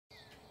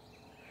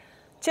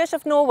Church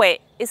of Norway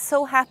is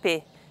so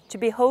happy to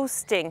be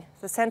hosting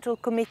the Central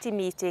Committee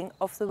meeting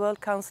of the World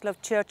Council of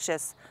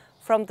Churches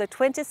from the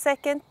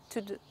 22nd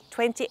to the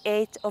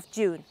 28th of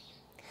June.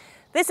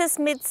 This is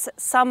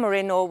midsummer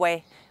in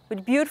Norway,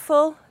 with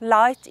beautiful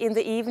light in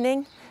the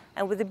evening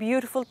and with a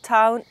beautiful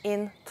town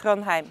in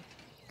Trondheim.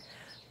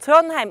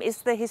 Trondheim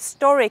is the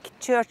historic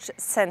church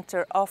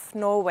center of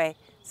Norway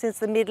since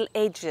the Middle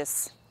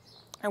Ages,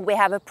 and we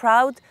have a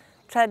proud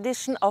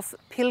tradition of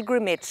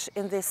pilgrimage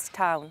in this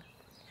town.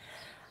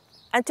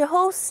 And to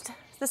host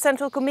the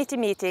Central Committee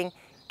meeting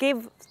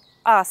gives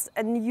us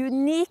a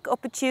unique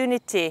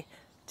opportunity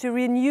to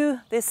renew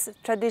this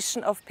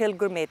tradition of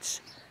pilgrimage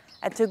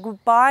and to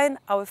combine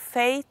our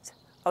faith,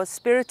 our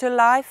spiritual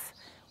life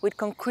with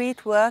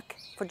concrete work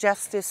for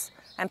justice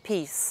and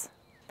peace.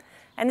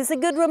 And it's a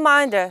good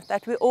reminder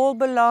that we all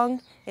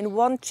belong in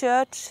one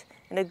church,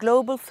 in a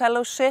global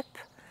fellowship,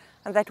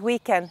 and that we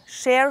can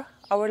share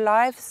our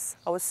lives,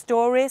 our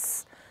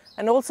stories,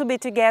 and also be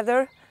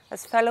together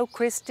as fellow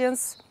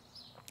Christians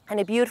in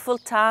a beautiful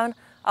town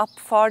up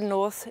far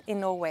north in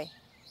Norway.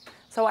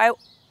 So I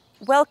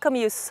welcome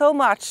you so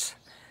much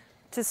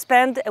to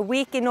spend a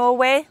week in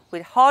Norway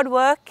with hard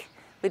work,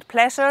 with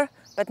pleasure,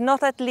 but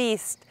not at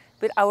least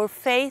with our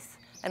faith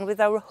and with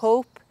our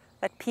hope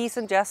that peace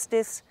and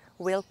justice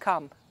will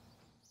come.